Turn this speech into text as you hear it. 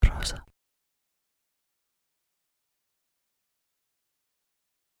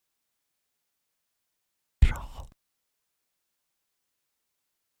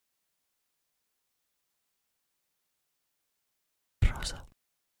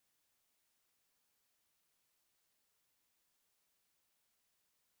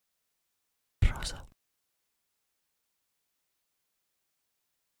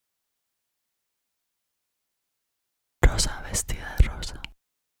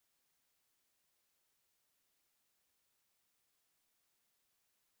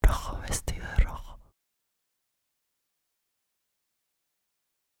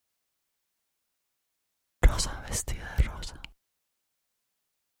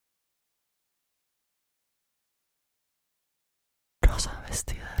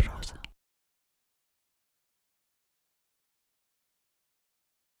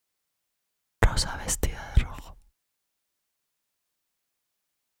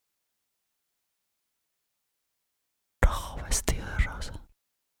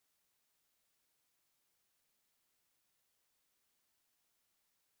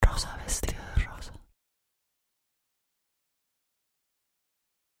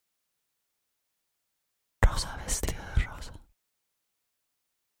rosa vestida de rosa.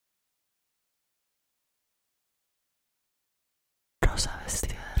 Rosa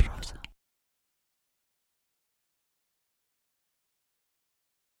vestida de rosa.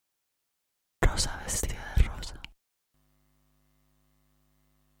 Rosa vestida de rosa.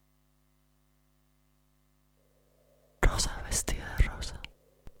 Rosa vestida de rosa.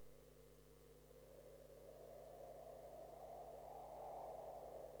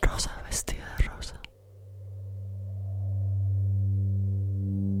 Rosa vestida de rosa.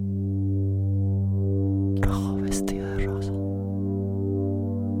 Rojo vestido de rosa.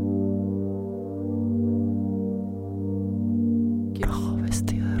 Rojo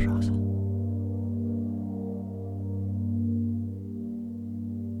vestido de rosa.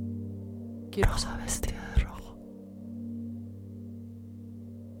 Rosa vestida de rojo.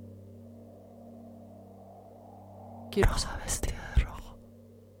 Rosa vestida de rojo.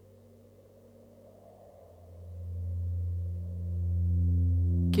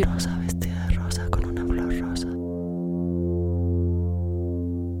 Rosa vestida de rosa con una flor rosa.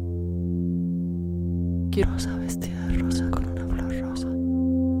 Rosa vestida de rosa con una flor rosa.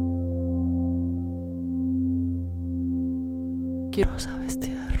 Rosa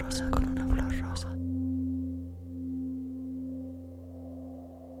vestida de rosa con una flor rosa.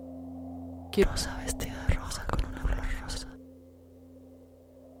 Rosa vestida de rosa con una flor rosa.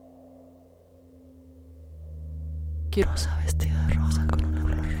 Rosa vestida de rosa con una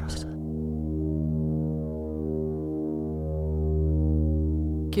flor rosa.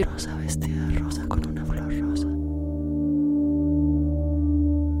 Rosa vestida de rosa con una flor rosa.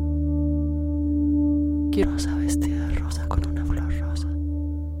 Rosa vestida de rosa con una flor rosa.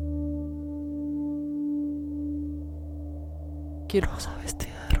 Rosa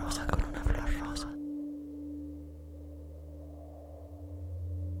vestida de rosa con una flor rosa.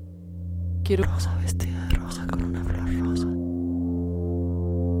 Rosa vestida de rosa con una flor rosa.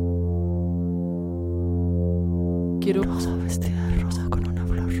 Rosa vestida de rosa con una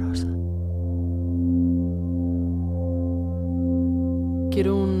flor rosa.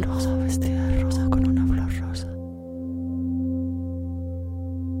 Quiero un rosa vestida de rosa con una flor rosa.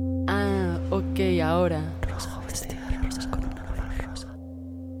 Ah, ok, ahora. Rosa vestida de rosa con una flor rosa.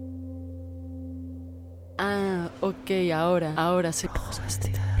 Ah, ok, ahora. Ahora sí. Rosa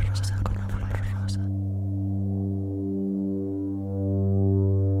vestida de rosa con una flor rosa.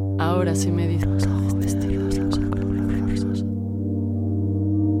 Ahora sí me dices. Rosa vestida de rosa con una flor rosa.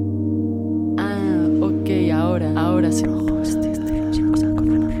 Ah, ok, ahora. Ahora sí. Rojo vestida de rosa con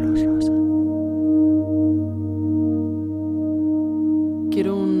una flor rosa.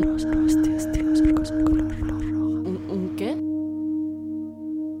 Quiero un rosa vestida de rosa con una flor roja. ¿Un qué?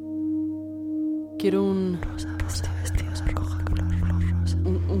 Quiero un rosa vestida de roja con una flor rosa.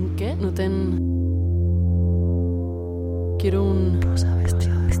 ¿Un qué? No ten. Quiero un rosa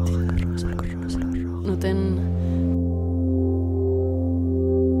vestida de rosa con una flor roja. No ten.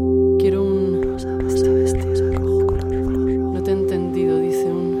 Quiero un rosa vestida de roja con una flor roja. No te he entendido, dice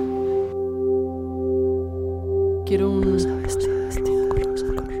un. Quiero un rosa vestida con rosa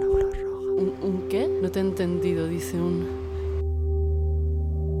con una flor roja. ¿Un qué? No te he entendido, dice un.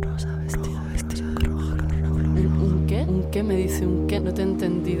 Rosa vestida de roja con una flor roja. ¿Un qué? ¿Un qué? Me dice un qué. No te he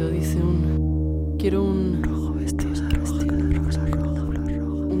entendido, dice un. Quiero un rojo vestido de rosa con una flor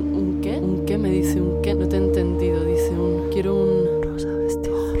roja. ¿Un qué? ¿Un qué? Me dice un qué. No te he entendido, dice un. Quiero un rosa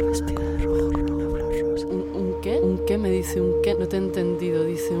vestida de roja con una flor rosa. ¿Un qué? ¿Un qué? Me dice un qué. No te he entendido,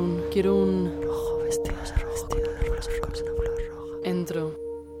 dice un. Quiero un rojo vestido de rosa con una flor roja. Entro.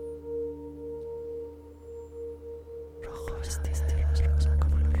 Rojo vestido de rosa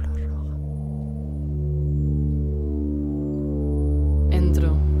con una flor roja.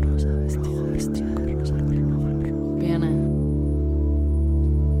 Entro. Rosa vestida de rosa con una flor roja. Viene.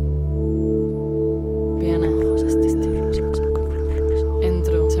 Viene. Rosa vestida de rosa con una flor roja.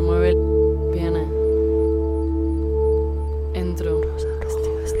 Entro. Se mueve. Viene. Entro. Rosa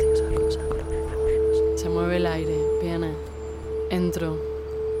vestida de rosa con una flor roja. Se mueve el aire. Viene. Entro.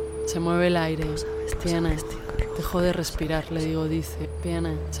 Se mueve el aire. Viene. Dejo de respirar, le digo, dice.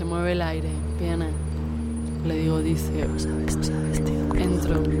 Viene. Se mueve el aire. Viene. Le digo, dice.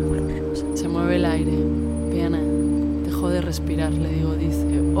 Entro. Se mueve el aire. Viene. Dejo de respirar, le digo, dice.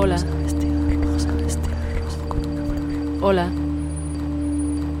 Hola. Hola.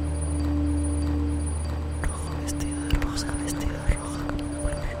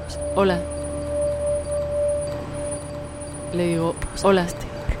 Hola. Le digo, hola.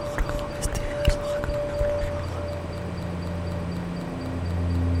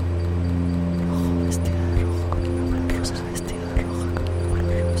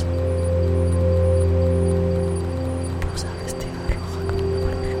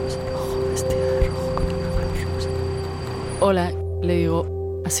 hola, le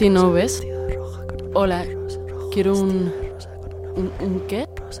digo, así no, ¿ves? Hola, quiero un qué,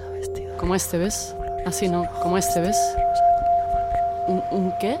 como este, ¿ves? Así no, como este, ¿ves?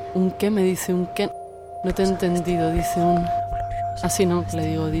 ¿Un qué? ¿Un qué? Me dice un qué. No te he entendido, dice un... Así no, le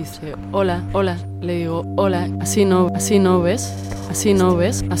digo, dice, hola, hola, le digo, hola, así no, ¿ves? Así no,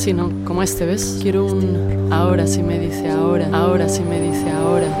 ¿ves? Así no, como este, ¿ves? Quiero un... Ahora sí me dice ahora, ahora sí me dice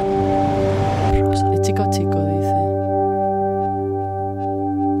ahora. ¿De chica o chico? Dice.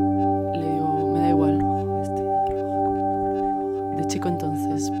 Le digo, me da igual. De chico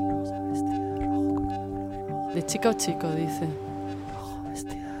entonces. ¿De chica o chico? Dice.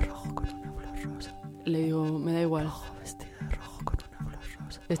 Le digo, me da igual.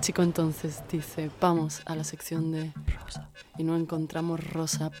 De chico entonces dice, vamos a la sección de rosa y no encontramos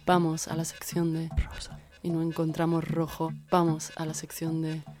rosa, vamos a la sección de rosa y no encontramos rojo, vamos a la sección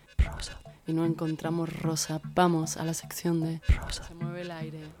de rosa y no encontramos rosa, vamos a la sección de rosa. Se mueve el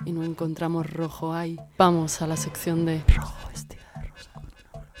aire y no encontramos rojo, ay, vamos a la sección de rojo vestida de rosa con una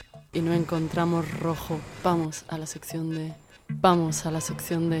flor y no encontramos rojo, vamos a la sección de vamos a la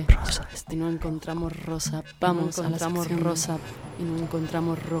sección de rosa y no encontramos rosa, vamos a la sección rosa y no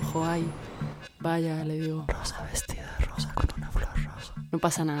encontramos rojo, ay, vaya, le digo, rosa vestida de rosa con una flor rosa. No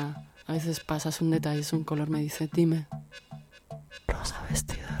pasa nada, a veces pasas un detalle, es un color, me dice, dime. Rosa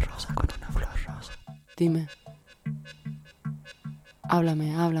vestida de rosa con una flor rosa. Dime.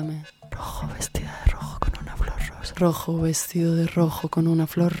 Háblame, háblame. Rojo vestida de rojo con una flor rosa. Rojo vestido de rojo con una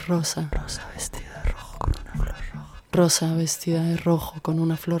flor rosa. Rosa vestida de rojo con una flor roja. Rosa vestida de rojo con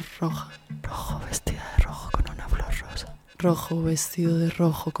una flor roja. Rojo vestida de rojo con una flor rosa. Rojo vestido de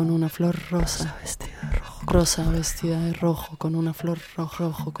rojo con una flor rosa. Rosa vestida de rojo con una flor roja.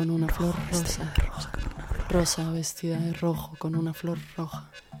 Rojo con una flor rosa. Rosa vestida de rojo con una flor roja.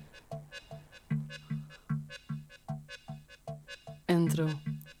 Entro.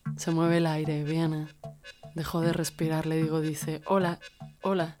 Se mueve el aire, viene. Dejó de respirar, le digo, dice, hola,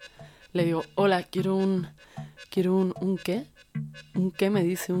 hola. Le digo, hola, quiero un qué. ¿Un qué? Me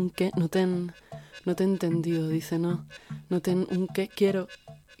dice un qué. No te he entendido, dice, no te un qué, quiero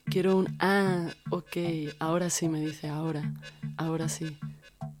un ok, ahora sí, me dice, ahora sí.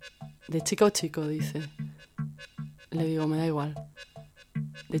 ¿De chica o chico? Dice. Le digo, me da igual.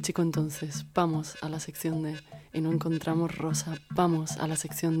 De chico entonces, vamos a la sección de y no encontramos rosa, vamos a la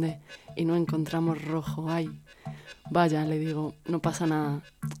sección de y no encontramos rojo, ay. Vaya, le digo, no pasa nada.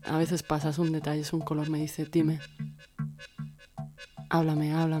 A veces pasas un detalle, es un color, me dice, dime.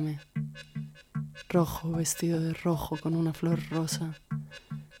 Háblame, háblame. Rojo vestido de rojo con una flor rosa.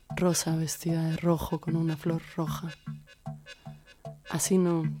 Rosa vestida de rojo con una flor roja. Así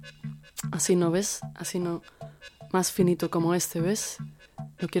no, ¿ves? Así no, más finito como este, ¿ves?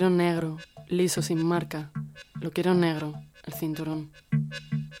 Lo quiero negro, liso, sin marca. Lo quiero negro, el cinturón.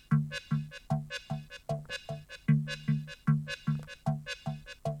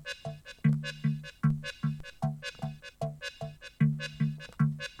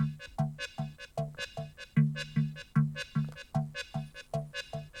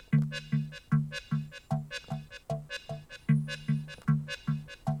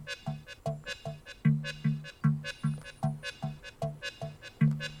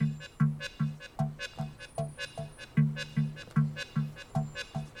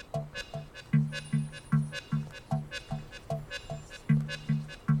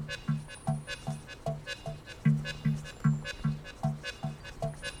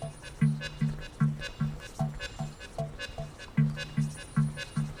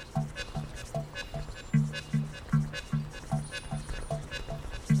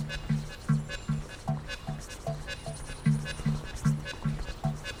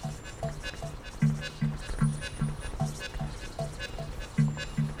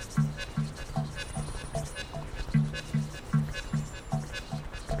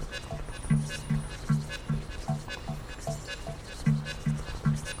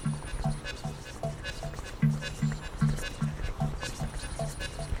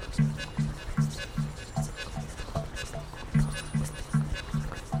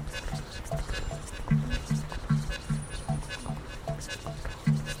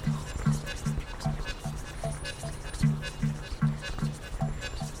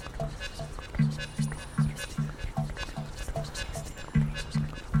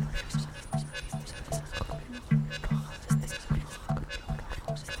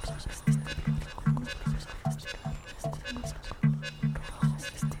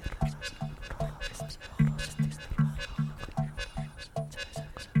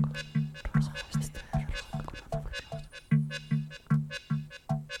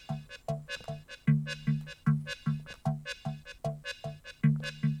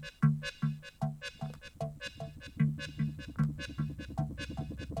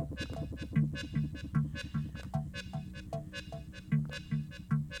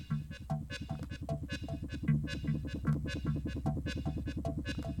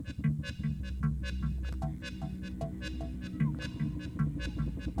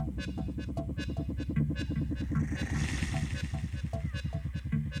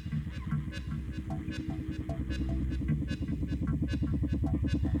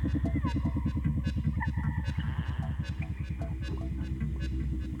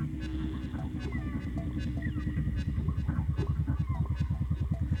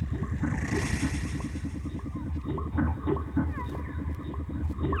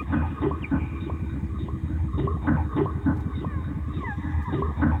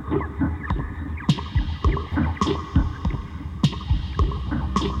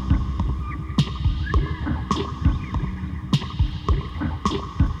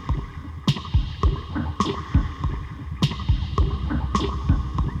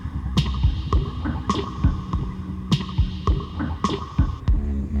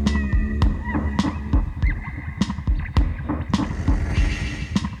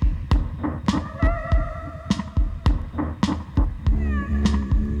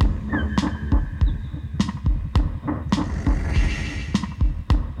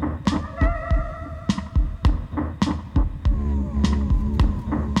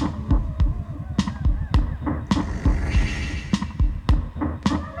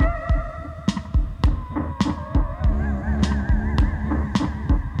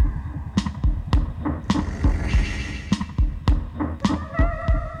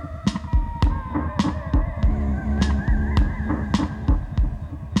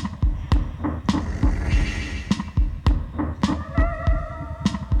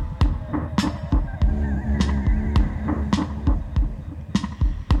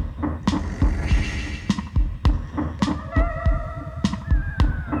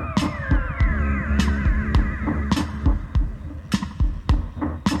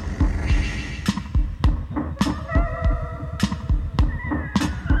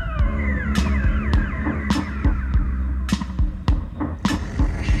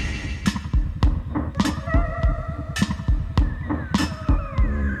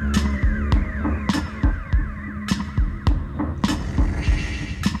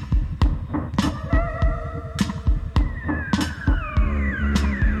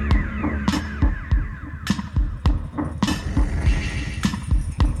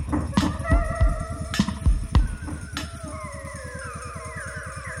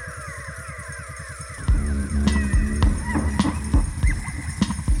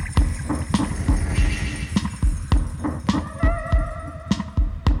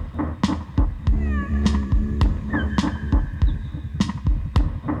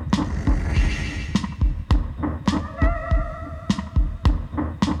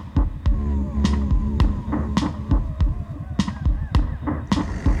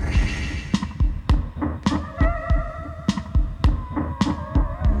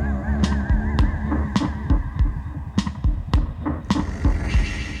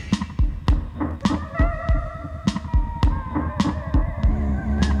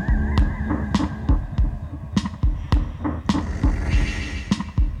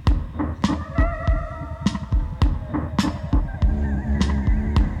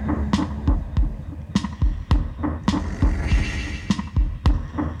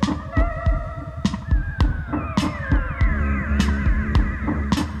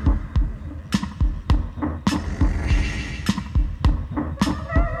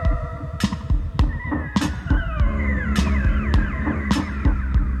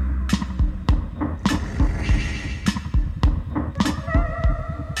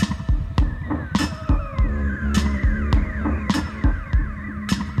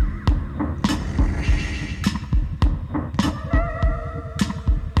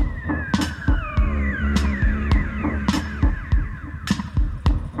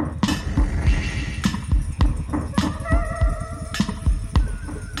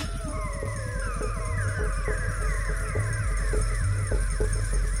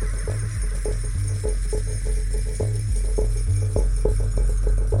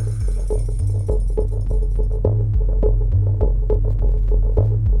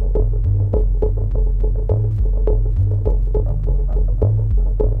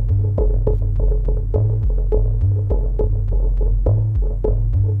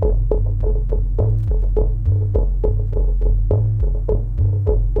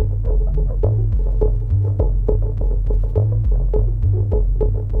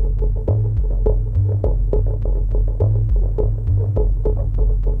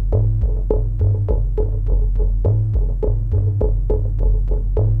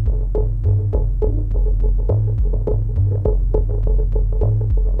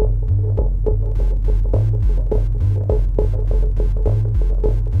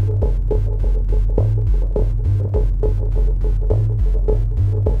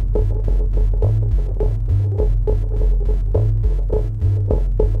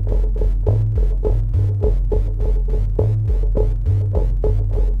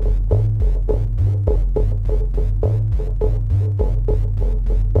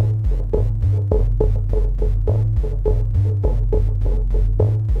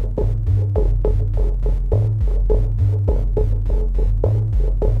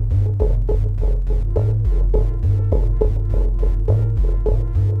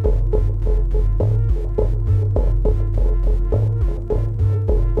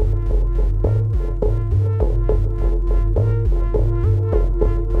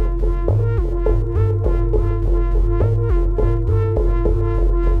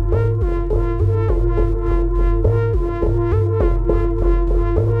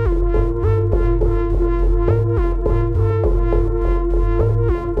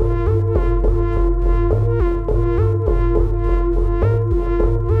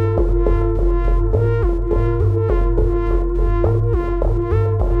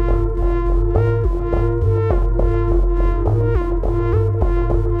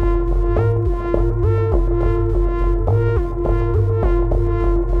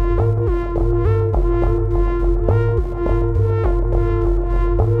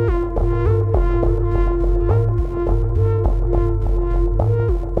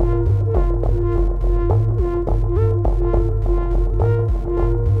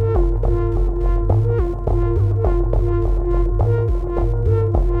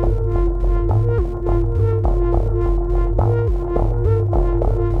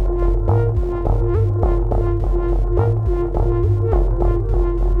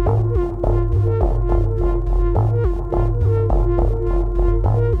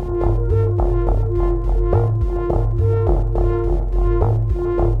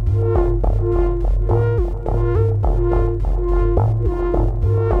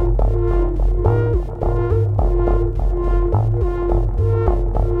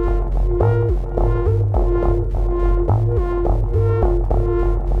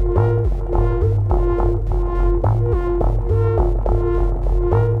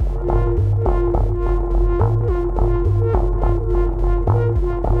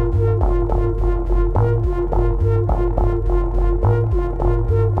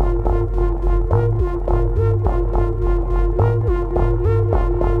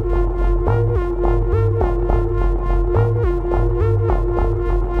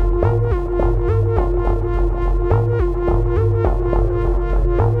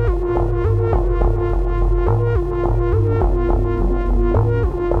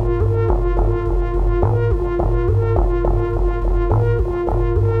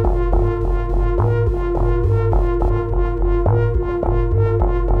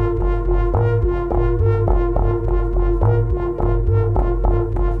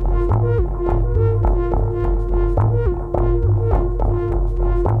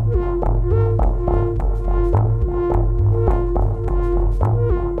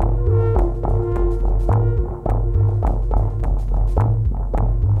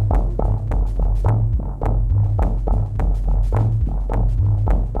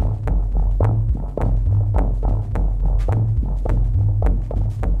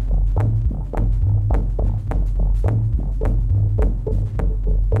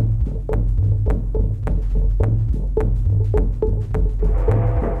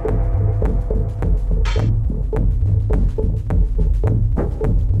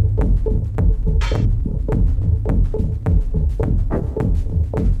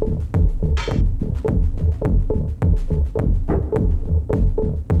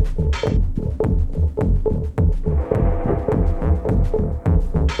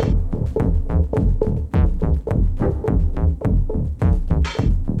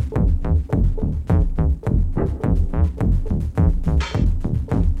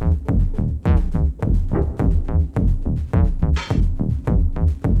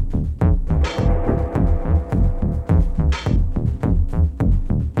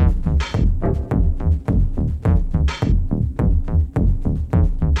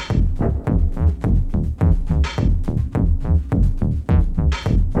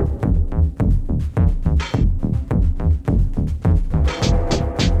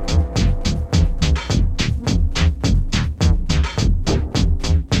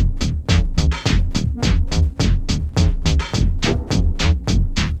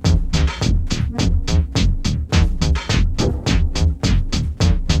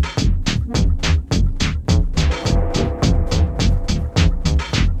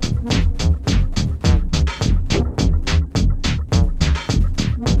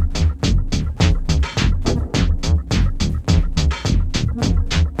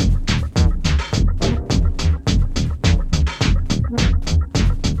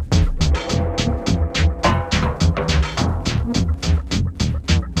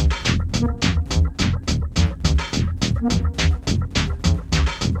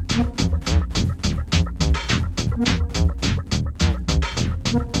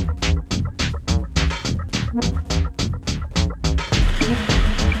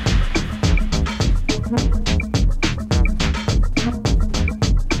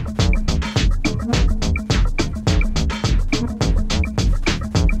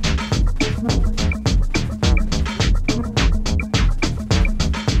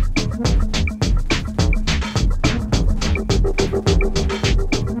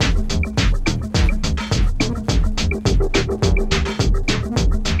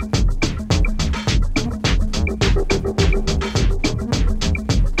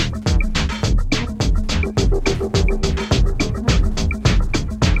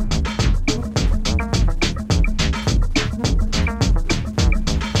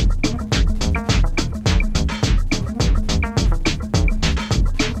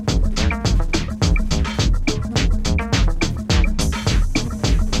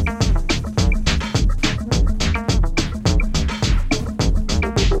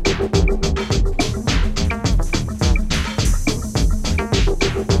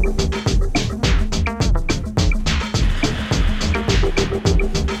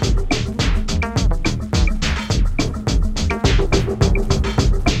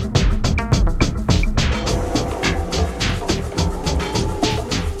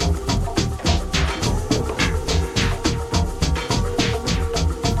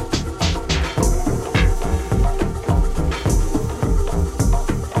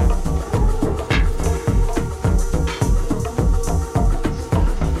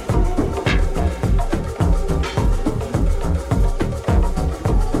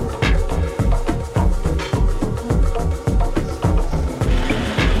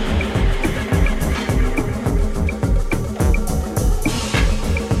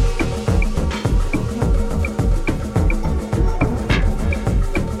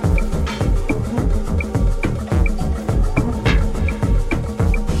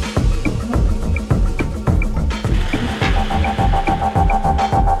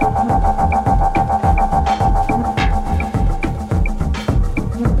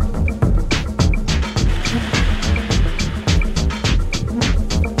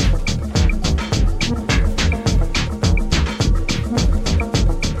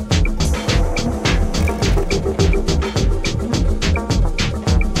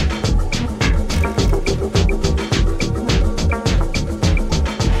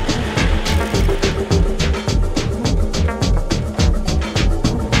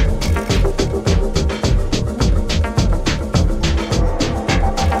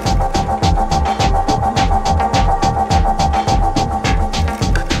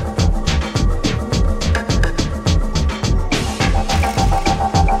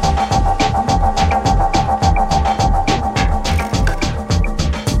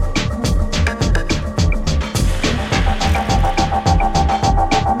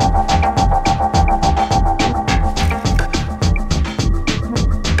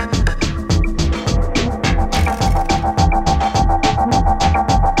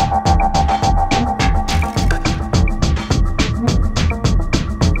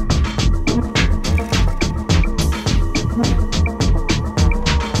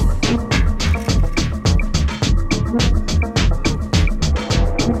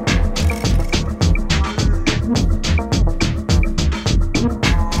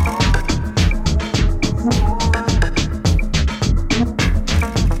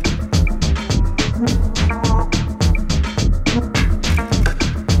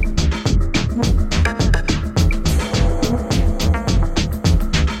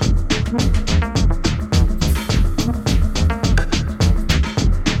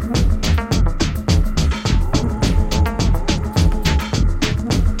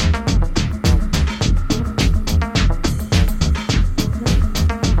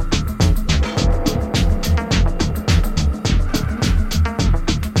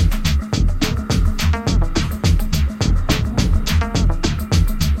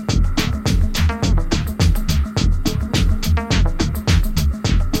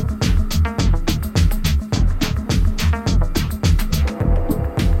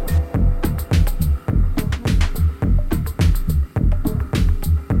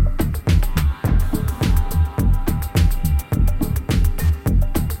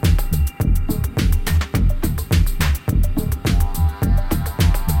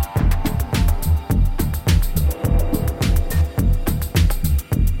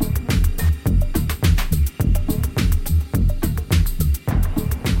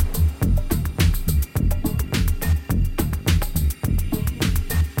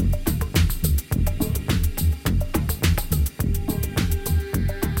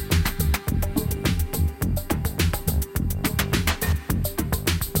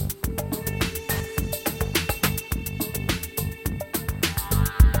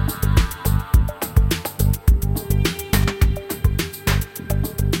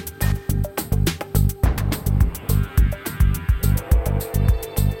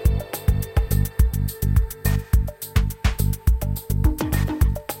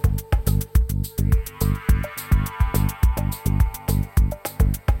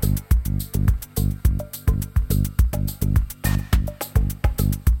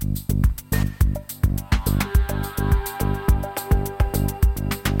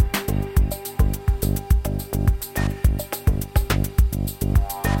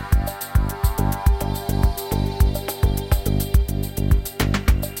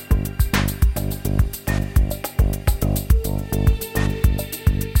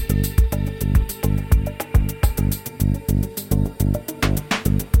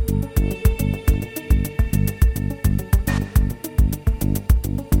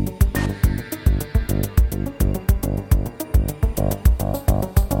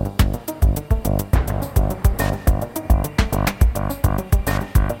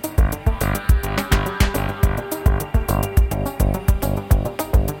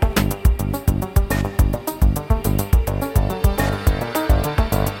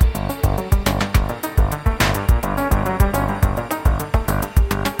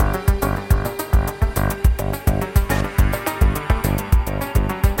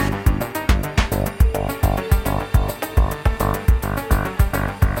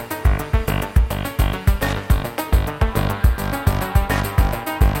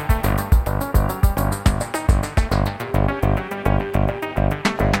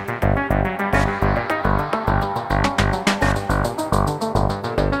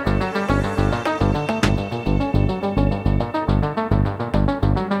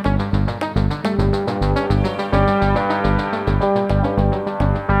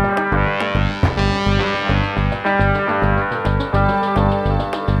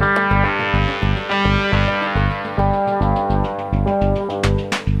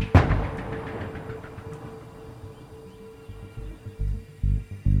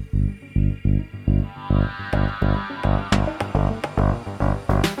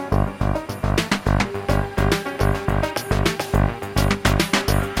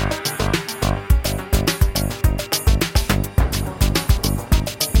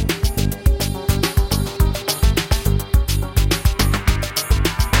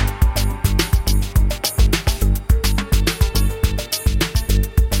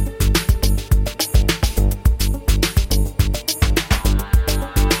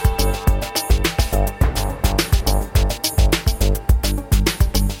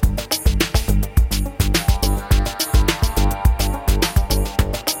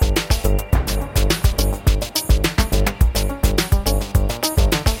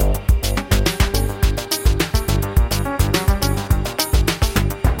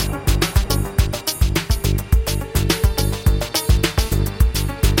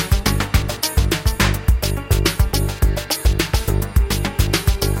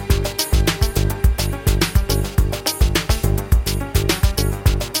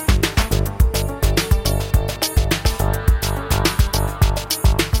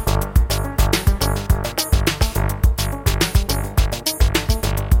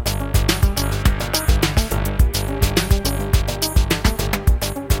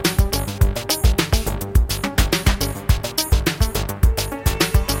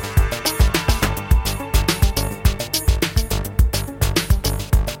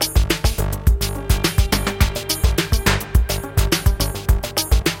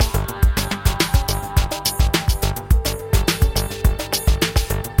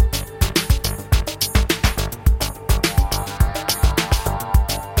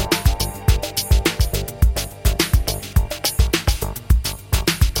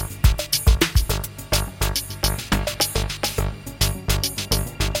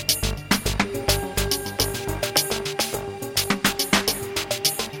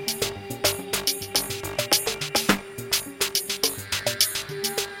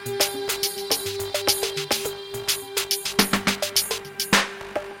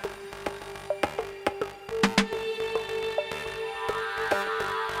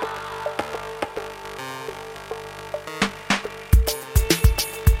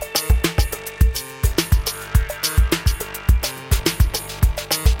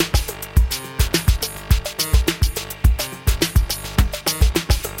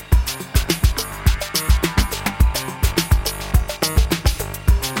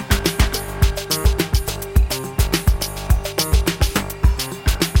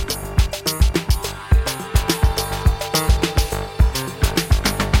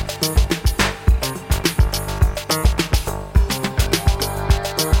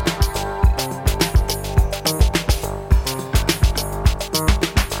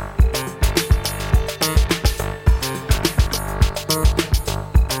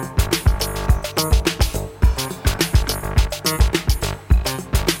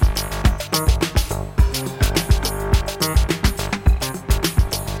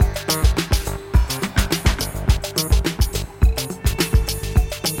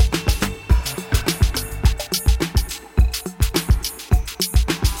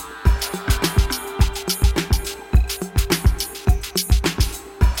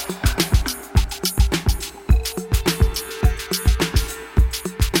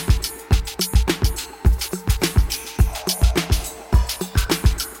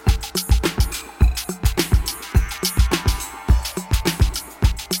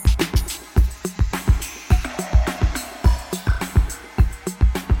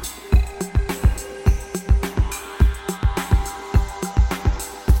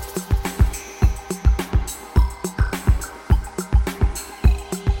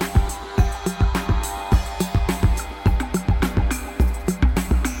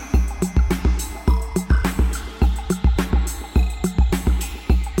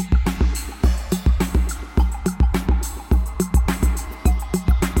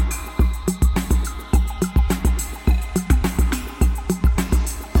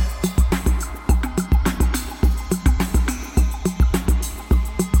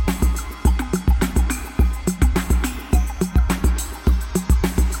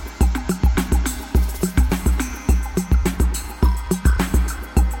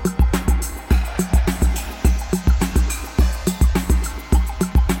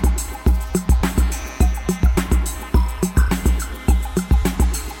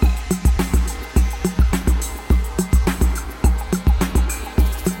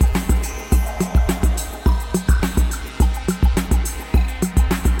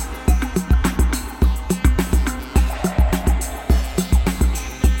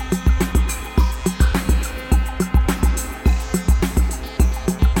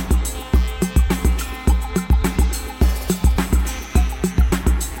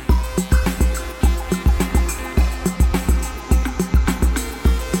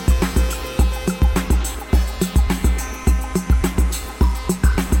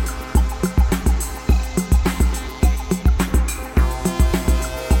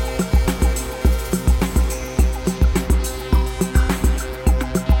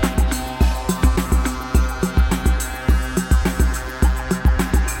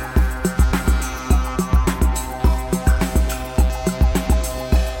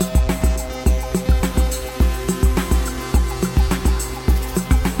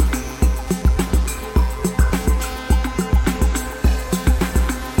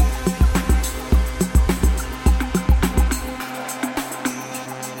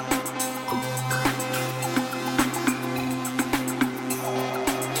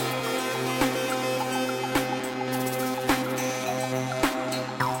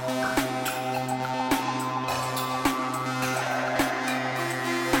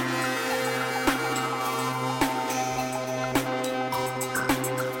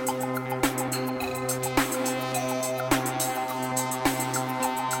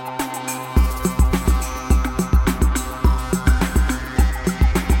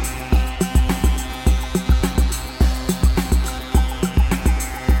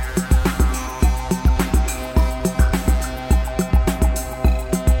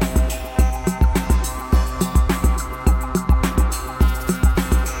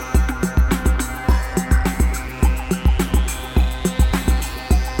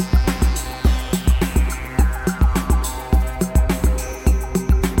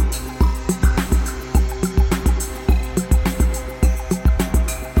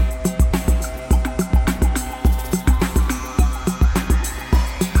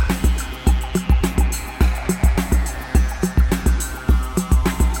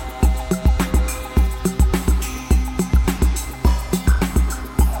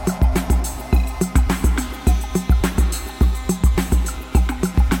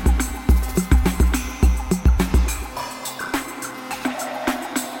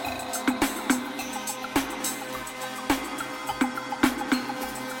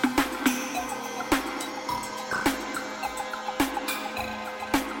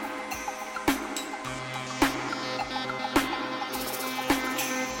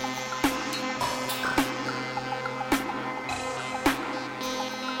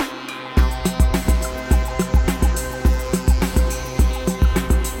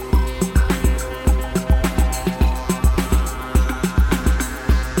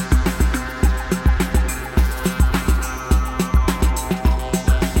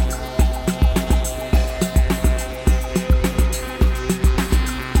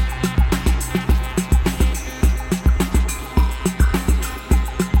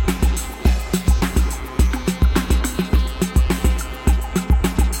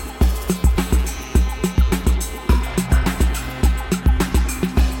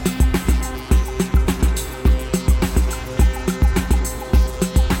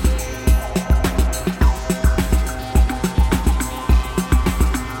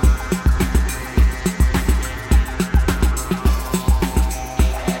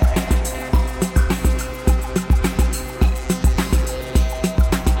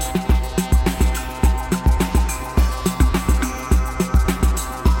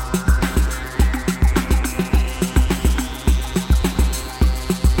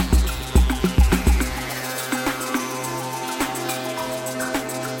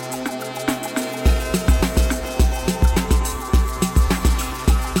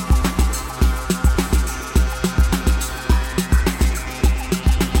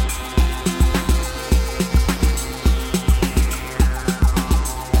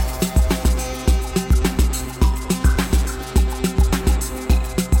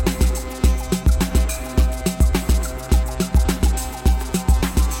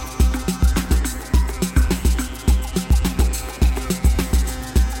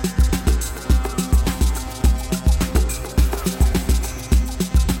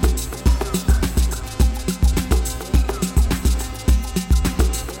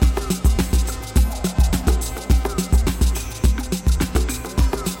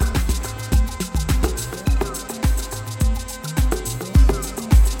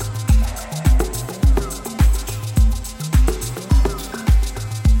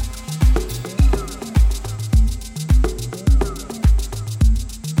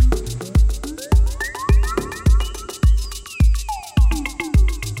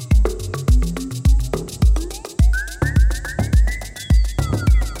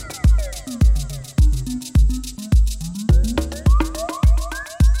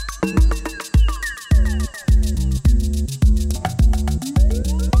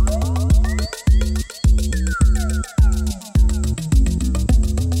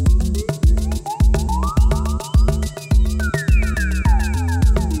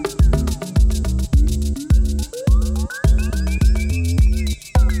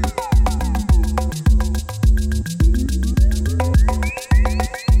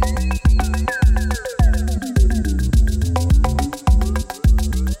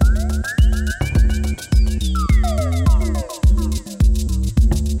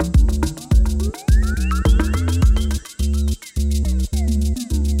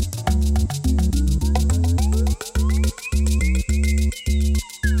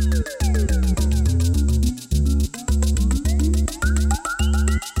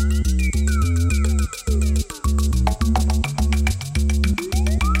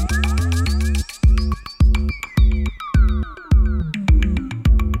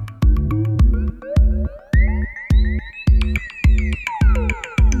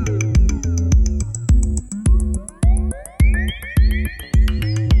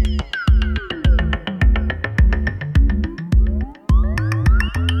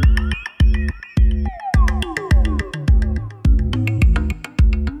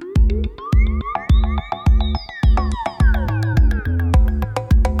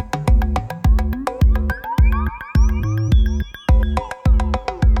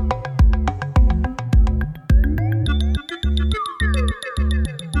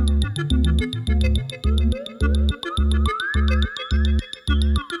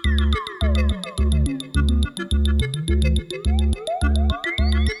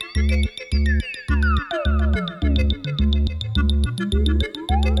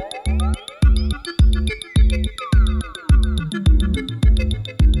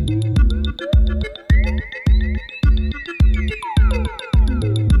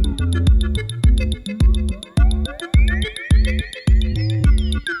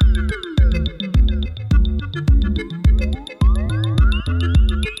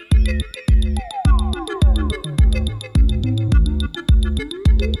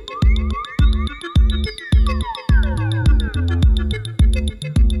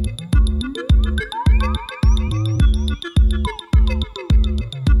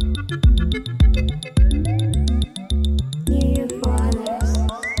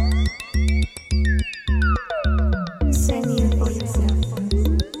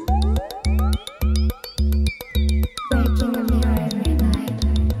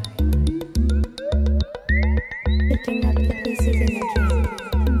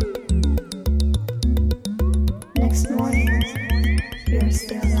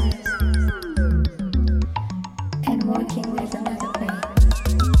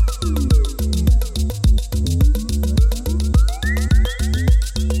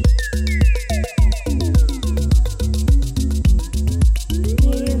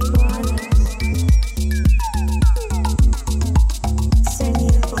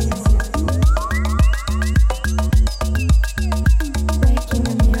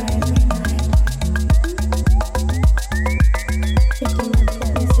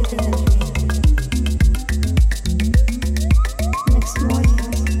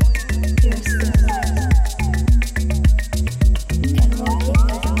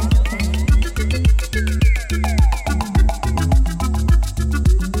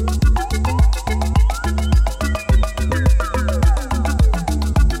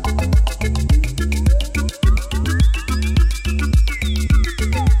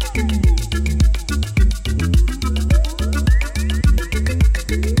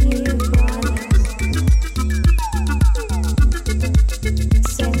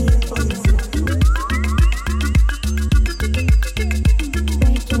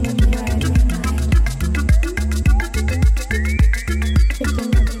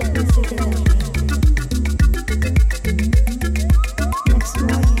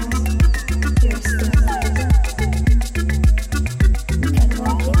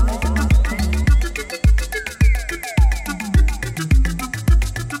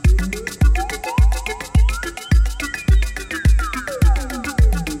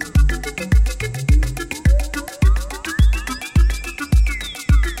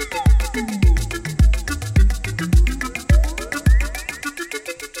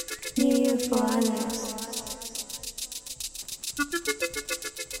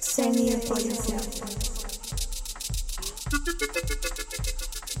 Same year for yourself.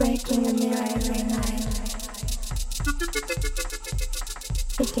 Breaking the mirror every night.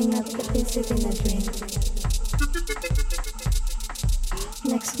 Picking up the pieces in a dream.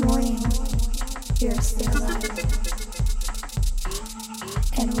 Next morning, you're still alive.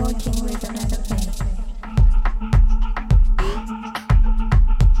 And walking with another pain.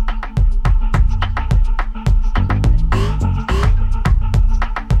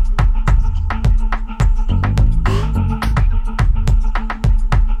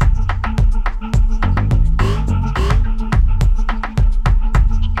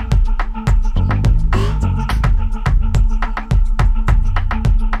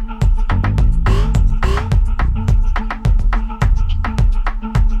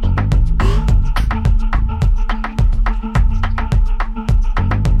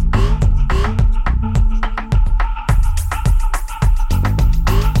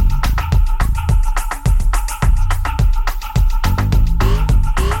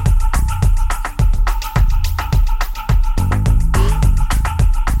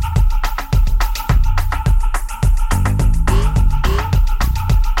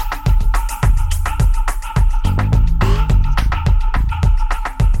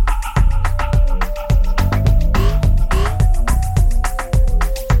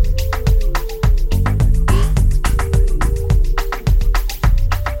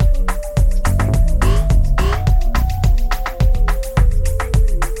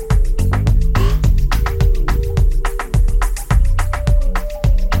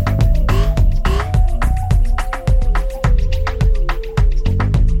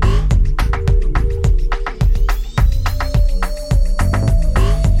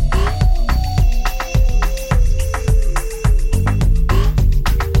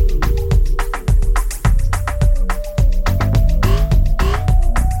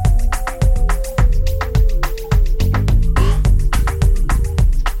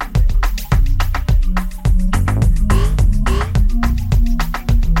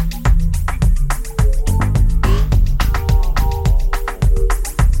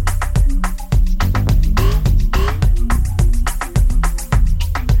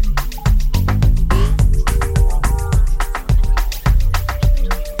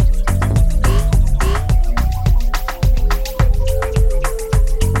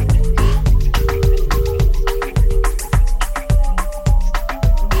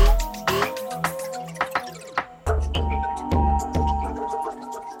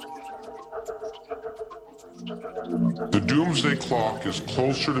 Is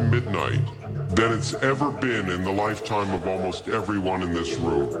closer to midnight than it's ever been in the lifetime of almost everyone in this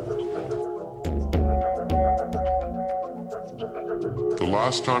room. The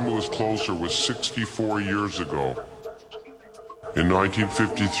last time it was closer was 64 years ago. In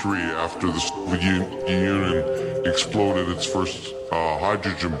 1953, after the Soviet Union exploded its first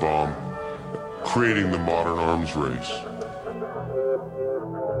hydrogen bomb, creating the modern arms race.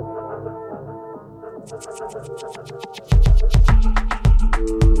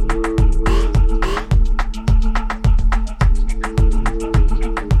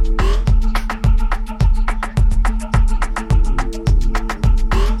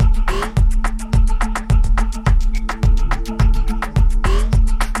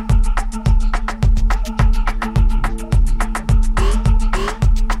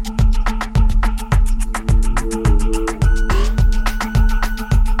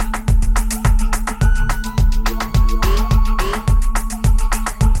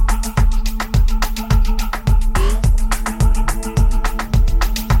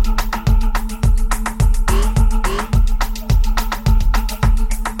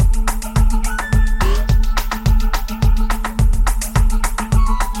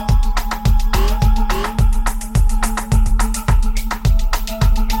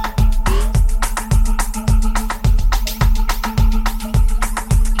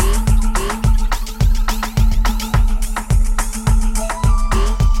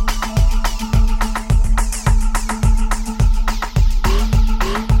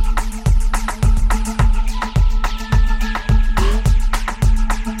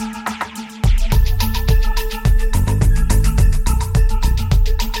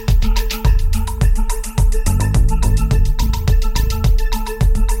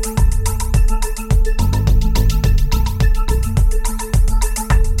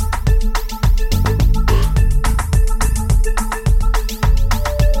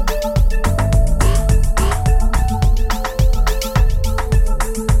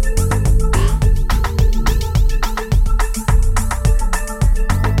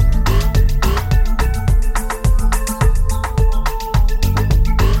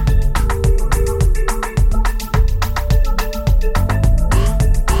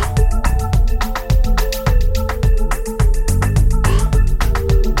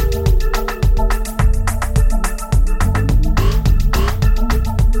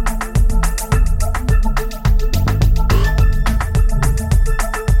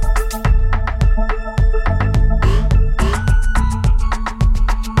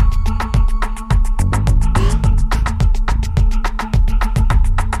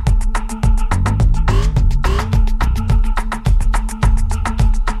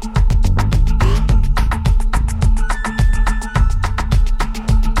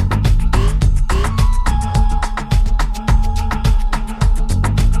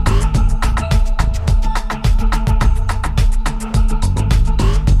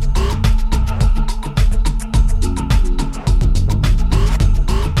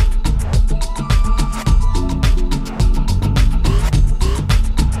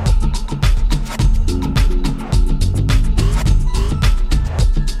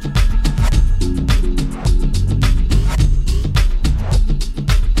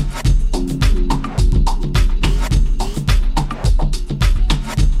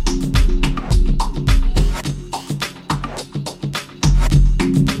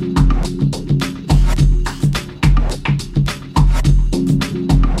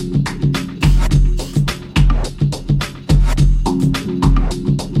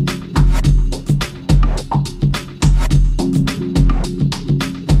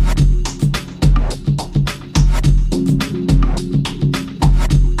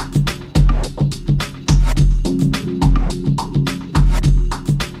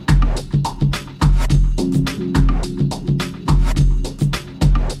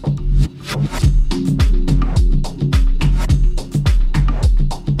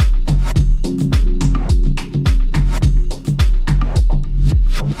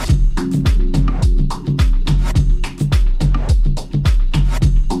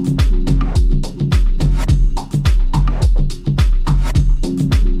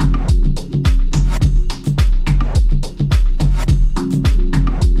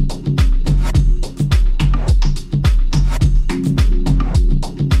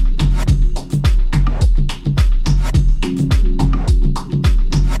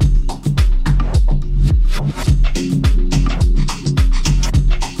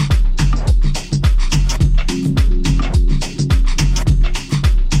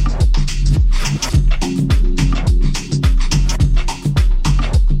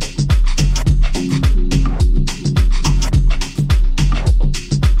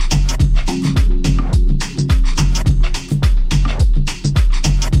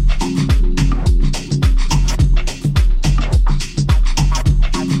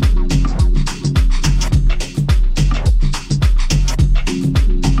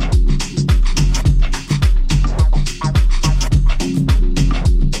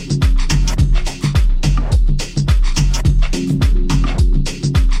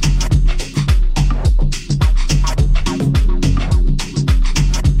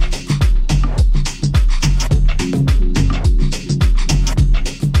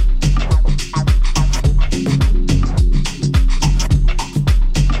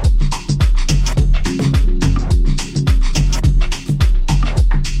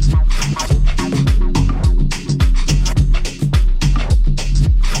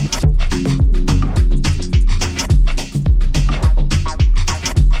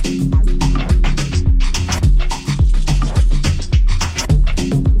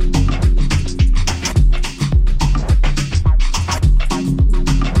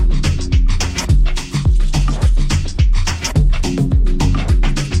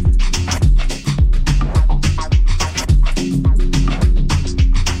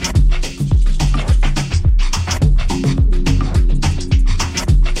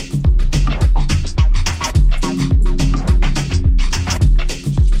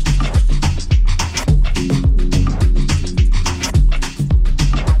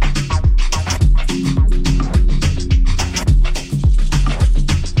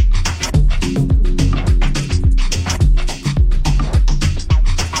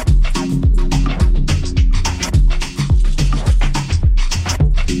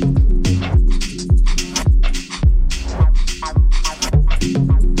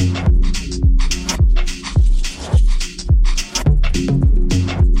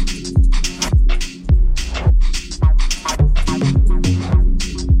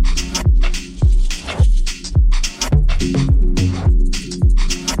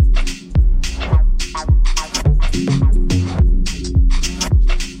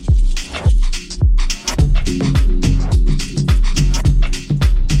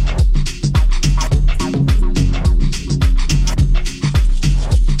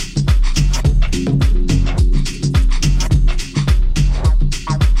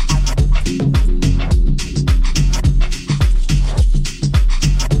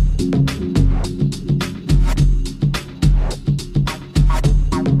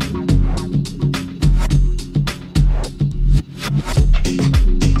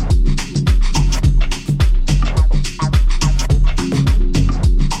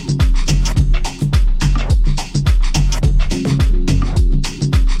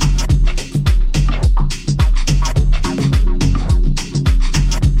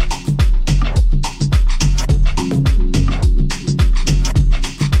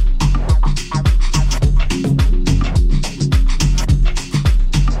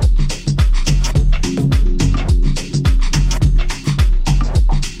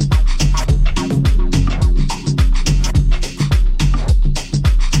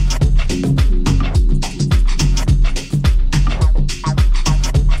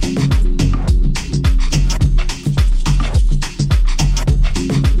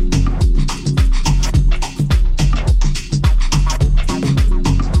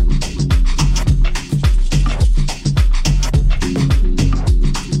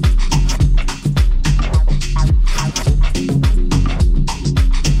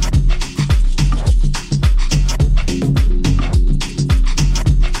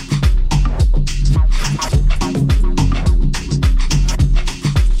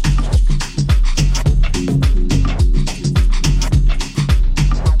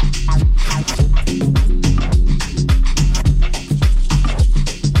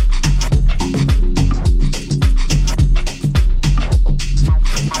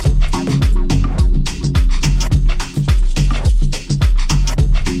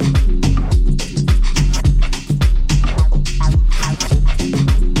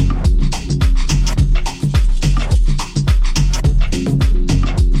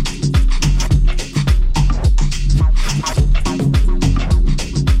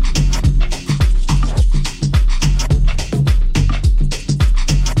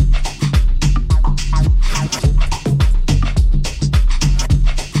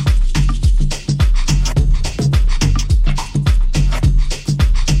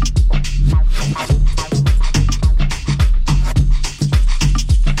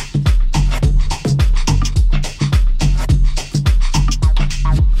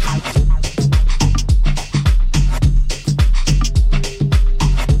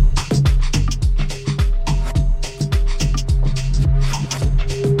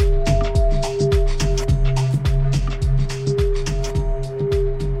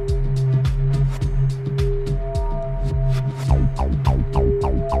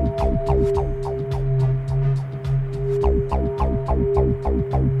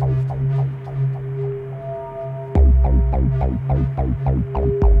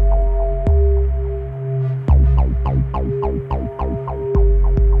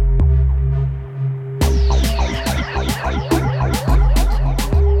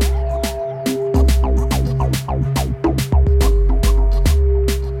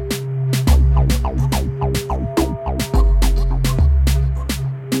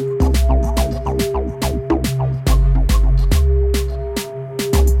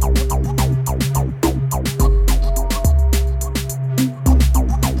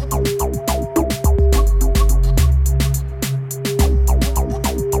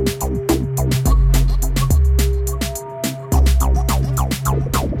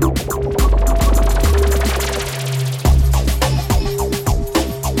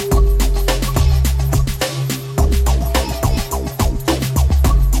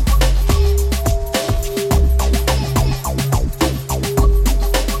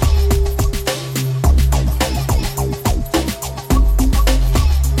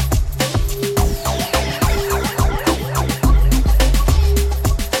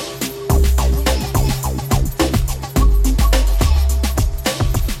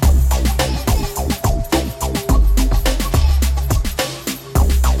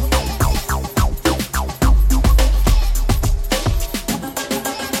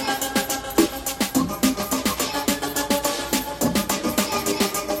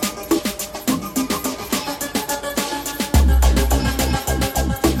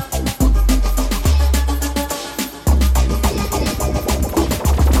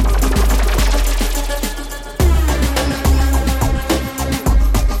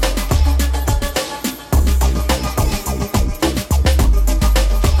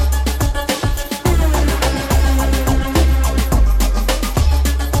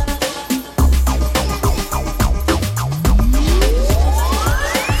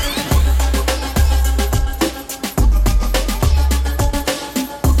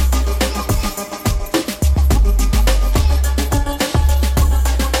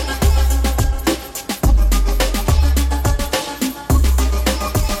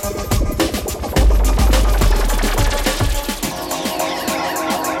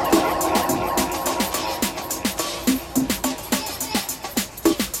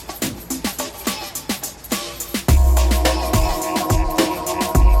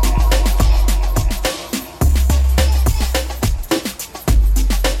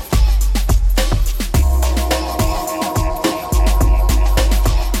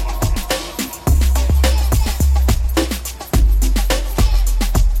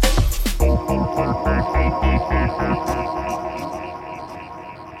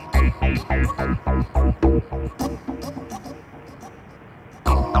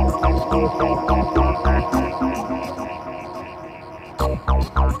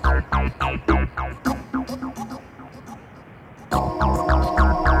 Go.